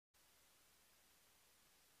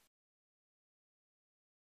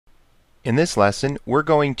In this lesson, we're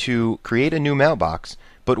going to create a new mailbox,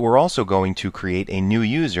 but we're also going to create a new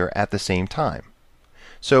user at the same time.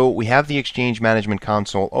 So we have the Exchange Management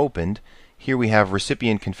Console opened. Here we have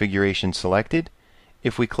recipient configuration selected.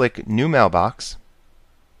 If we click New Mailbox,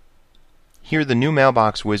 here the New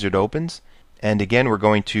Mailbox wizard opens, and again we're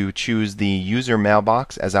going to choose the user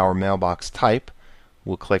mailbox as our mailbox type.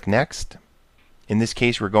 We'll click Next. In this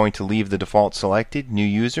case, we're going to leave the default selected, New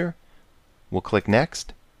User. We'll click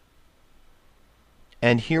Next.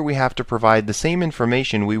 And here we have to provide the same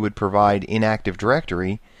information we would provide in Active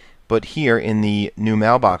Directory, but here in the New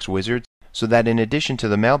Mailbox wizard, so that in addition to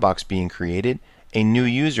the mailbox being created, a new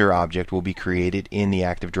user object will be created in the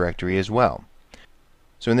Active Directory as well.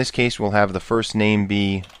 So in this case, we'll have the first name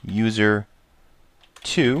be user2,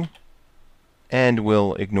 and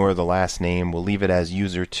we'll ignore the last name. We'll leave it as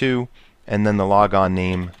user2, and then the logon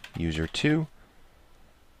name user2,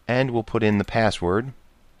 and we'll put in the password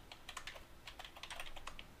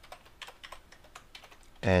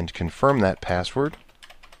and confirm that password.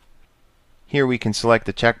 Here we can select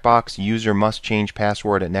the checkbox User must change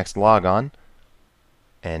password at next logon,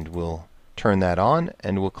 and we'll turn that on,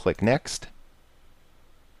 and we'll click Next.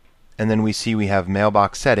 And then we see we have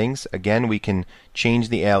mailbox settings. Again, we can change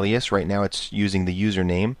the alias. Right now it's using the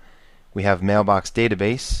username. We have mailbox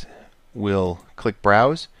database. We'll click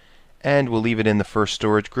Browse, and we'll leave it in the first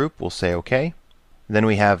storage group. We'll say OK. Then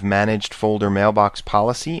we have Managed Folder Mailbox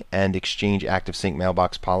Policy and Exchange ActiveSync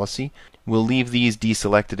Mailbox Policy. We'll leave these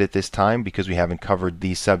deselected at this time because we haven't covered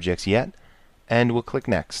these subjects yet, and we'll click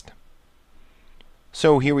Next.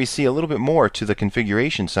 So here we see a little bit more to the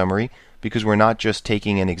configuration summary because we're not just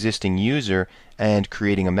taking an existing user and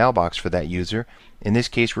creating a mailbox for that user. In this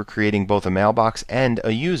case, we're creating both a mailbox and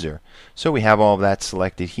a user. So we have all of that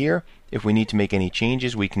selected here. If we need to make any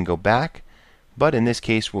changes, we can go back, but in this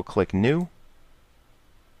case, we'll click New.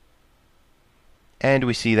 And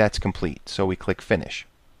we see that's complete, so we click Finish.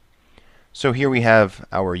 So here we have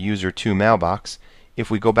our user2 mailbox.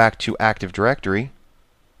 If we go back to Active Directory,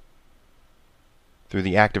 through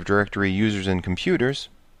the Active Directory Users and Computers,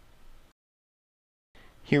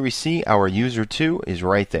 here we see our user2 is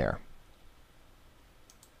right there.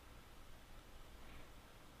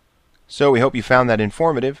 So we hope you found that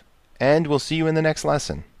informative, and we'll see you in the next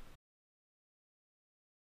lesson.